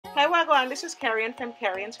Hey Wagwan, this is Kerri-Ann from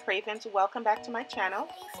Kerri-Ann's Cravings. Welcome back to my channel.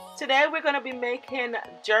 Today we're going to be making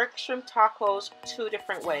jerk shrimp tacos two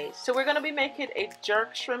different ways. So we're going to be making a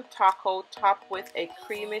jerk shrimp taco topped with a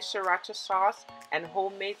creamy sriracha sauce and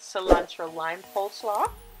homemade cilantro lime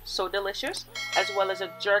coleslaw. So delicious. As well as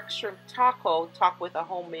a jerk shrimp taco topped with a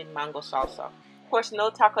homemade mango salsa. Of course,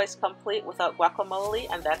 no taco is complete without guacamole,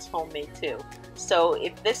 and that's homemade too. So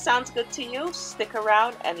if this sounds good to you, stick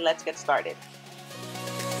around and let's get started.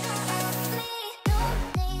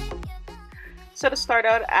 So to start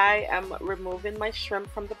out, I am removing my shrimp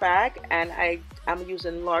from the bag, and I'm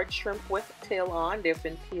using large shrimp with tail on. They've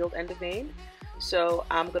been peeled and deveined. So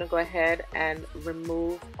I'm going to go ahead and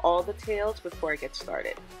remove all the tails before I get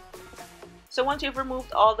started. So once you've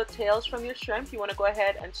removed all the tails from your shrimp, you want to go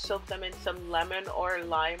ahead and soak them in some lemon or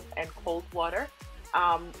lime and cold water.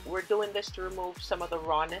 We're doing this to remove some of the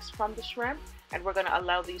rawness from the shrimp, and we're going to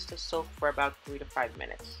allow these to soak for about 3 to 5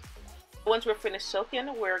 minutes. Once we're finished soaking,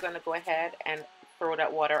 we're going to go ahead and throw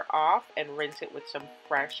that water off and rinse it with some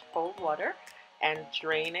fresh cold water and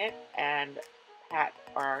drain it and pat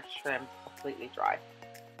our shrimp completely dry.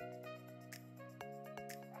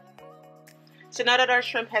 So now that our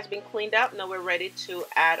shrimp has been cleaned up, now we're ready to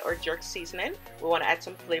add our jerk seasoning. We want to add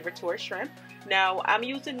some flavor to our shrimp. Now I'm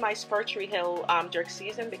using my Spurtree Hill jerk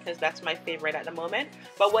season because that's my favorite at the moment.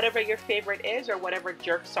 But whatever your favorite is, or whatever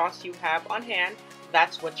jerk sauce you have on hand,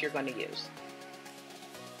 that's what you're going to use.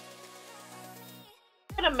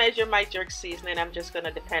 I'm going to measure my jerk seasoning. I'm just going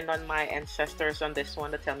to depend on my ancestors on this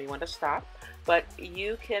one to tell me when to stop. But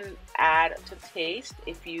you can add to taste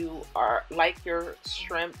if you like your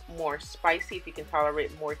shrimp more spicy. If you can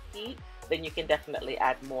tolerate more heat, then you can definitely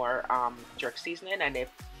add more jerk seasoning. And if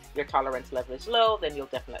your tolerance level is low, then you'll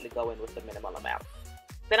definitely go in with the minimal amount.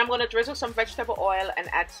 Then I'm going to drizzle some vegetable oil and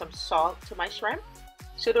add some salt to my shrimp.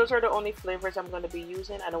 So those are the only flavors I'm going to be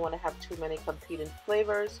using. I don't want to have too many competing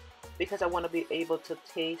flavors because I want to be able to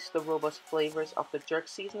taste the robust flavors of the jerk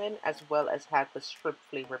seasoning as well as have the shrimp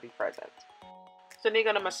flavor be present. So then you're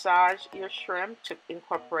going to massage your shrimp to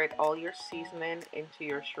incorporate all your seasoning into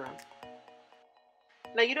your shrimp.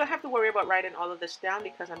 Now you don't have to worry about writing all of this down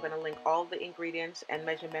because I'm going to link all the ingredients and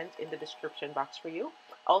measurements in the description box for you.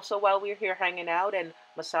 Also, while we're here hanging out and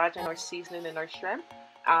massaging our seasoning and our shrimp,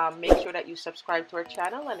 make sure that you subscribe to our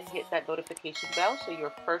channel and hit that notification bell so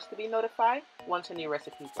you're first to be notified once a new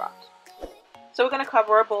recipe drops. So we're going to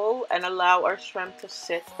cover our bowl and allow our shrimp to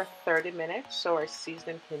sit for 30 minutes so our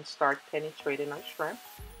seasoning can start penetrating our shrimp.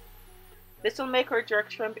 This will make our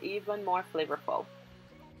jerk shrimp even more flavorful.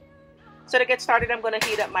 So to get started, I'm going to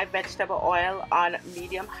heat up my vegetable oil on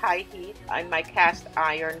medium-high heat on my cast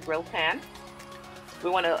iron grill pan. We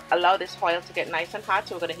want to allow this oil to get nice and hot,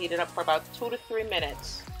 so we're going to heat it up for about 2 to 3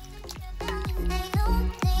 minutes.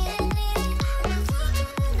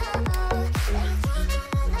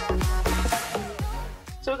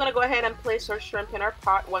 So we're going to go ahead and place our shrimp in our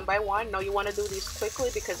pot one by one. Now you want to do these quickly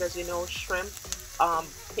because, as you know, shrimp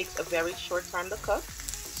takes a very short time to cook.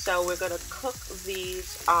 So we're going to cook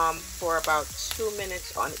these for about 2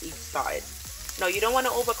 minutes on each side. Now you don't want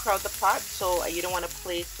to overcrowd the pot, so you don't want to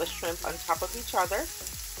place the shrimp on top of each other.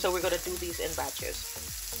 So we're going to do these in batches.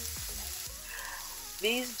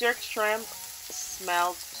 These jerk shrimp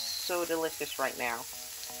smell so delicious right now.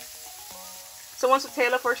 So once the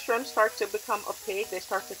tail of our shrimp starts to become opaque, they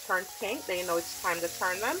start to turn pink, then you know it's time to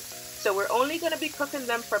turn them. So we're only going to be cooking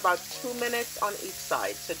them for about 2 minutes on each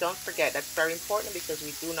side. So don't forget, that's very important because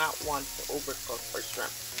we do not want to overcook our shrimp.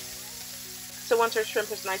 So once our shrimp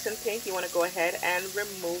is nice and pink, you want to go ahead and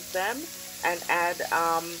remove them and add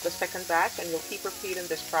the second batch, and you'll keep repeating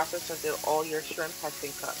this process until all your shrimp has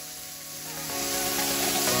been cooked.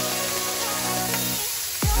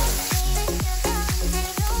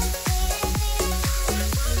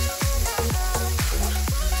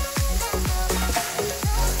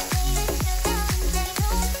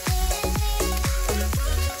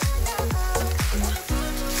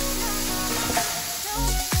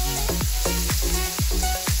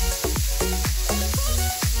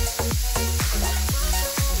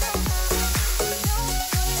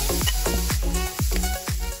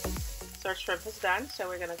 Our shrimp is done, so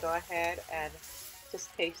we're going to go ahead and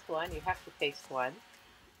just taste one. You have to taste one.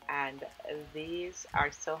 And these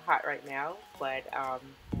are so hot right now, but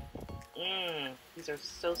these are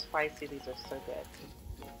so spicy. These are so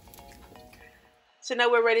good. So now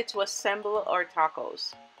we're ready to assemble our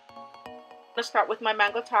tacos. I'm going to start with my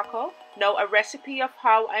mango taco. Now a recipe of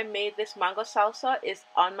how I made this mango salsa is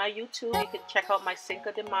on my YouTube. You can check out my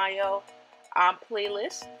Cinco de Mayo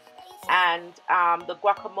playlist. And the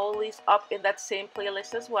guacamole's up in that same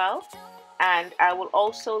playlist as well. and I will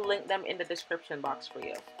also link them in the description box for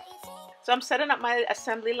you. So I'm setting up my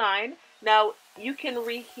assembly line. Now you can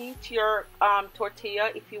reheat your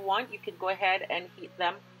tortilla if you want. You can go ahead and heat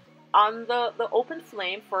them on the open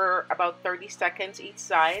flame for about 30 seconds each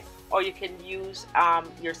side, or you can use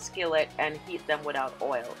your skillet and heat them without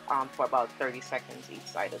oil for about 30 seconds each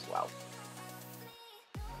side as well.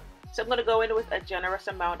 So I'm going to go in with a generous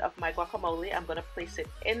amount of my guacamole. I'm going to place it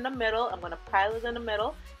in the middle. I'm going to pile it in the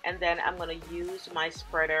middle, and then I'm going to use my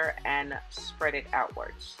spreader and spread it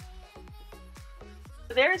outwards.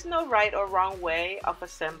 There is no right or wrong way of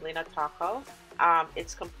assembling a taco.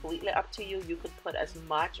 It's completely up to you. You could put as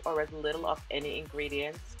much or as little of any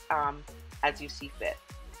ingredients as you see fit.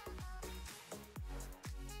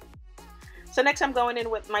 So next I'm going in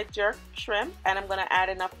with my jerk shrimp, and I'm going to add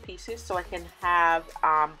enough pieces so I can have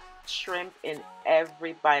shrimp in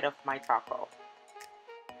every bite of my taco.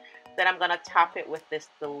 Then I'm going to top it with this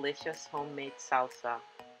delicious homemade salsa.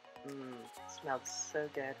 Smells so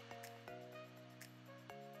good.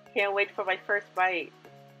 Can't wait for my first bite.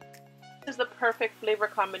 This is the perfect flavor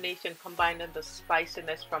combination, combining the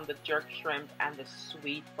spiciness from the jerk shrimp and the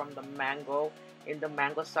sweet from the mango in the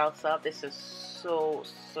mango salsa. This is so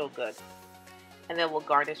good. And then we'll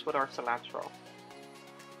garnish with our cilantro.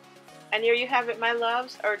 And here you have it, my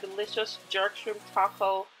loves, our delicious jerk shrimp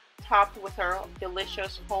taco topped with our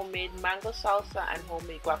delicious homemade mango salsa and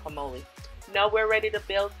homemade guacamole. Now we're ready to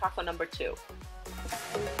build taco number 2.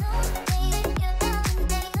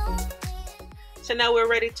 So now we're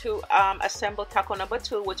ready to assemble taco number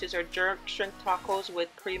 2, which is our jerk shrimp tacos with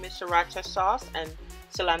creamy sriracha sauce and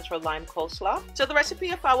cilantro lime coleslaw. So the recipe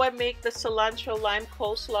of how I make the cilantro lime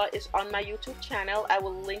coleslaw is on my YouTube channel. I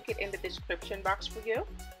will link it in the description box for you.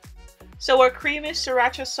 So our creamy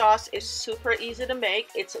sriracha sauce is super easy to make.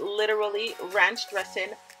 It's literally ranch dressing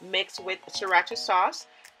mixed with sriracha sauce,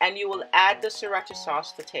 and you will add the sriracha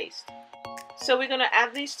sauce to taste. So we're going to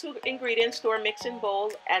add these 2 ingredients to our mixing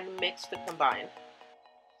bowl and mix to combine.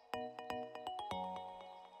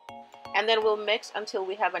 And then we'll mix until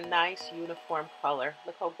we have a nice uniform color.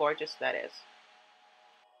 Look how gorgeous that is.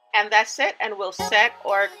 And that's it, and we'll set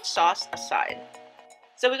our sauce aside.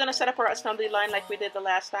 So we're going to set up our assembly line like we did the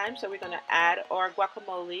last time. So we're going to add our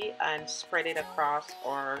guacamole and spread it across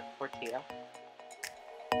our tortilla.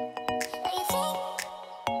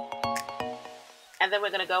 And then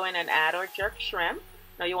we're going to go in and add our jerk shrimp.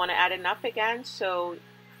 Now you want to add enough again so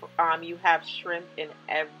you have shrimp in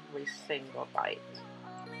every single bite.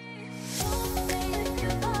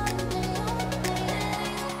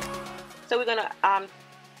 So we're going to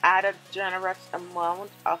add a generous amount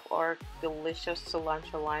of our delicious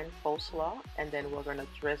cilantro lime coleslaw, and then we're going to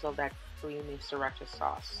drizzle that creamy sriracha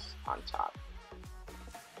sauce on top.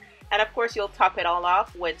 And of course you'll top it all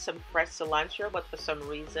off with some fresh cilantro, but for some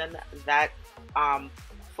reason that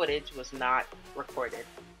footage was not recorded.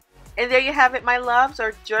 And there you have it, my loves,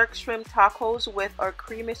 our jerk shrimp tacos with our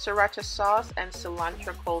creamy sriracha sauce and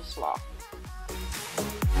cilantro coleslaw.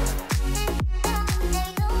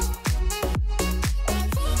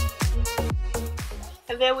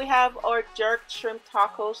 And there we have our jerk shrimp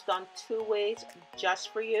tacos done 2 ways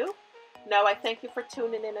just for you. Now I thank you for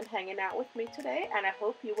tuning in and hanging out with me today, and I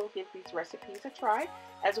hope you will give these recipes a try,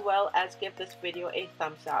 as well as give this video a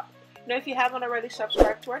thumbs up. Now if you haven't already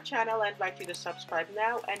subscribed to our channel, I invite you to subscribe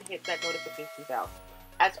now and hit that notification bell.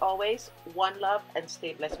 As always, one love and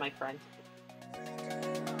stay blessed, my friends.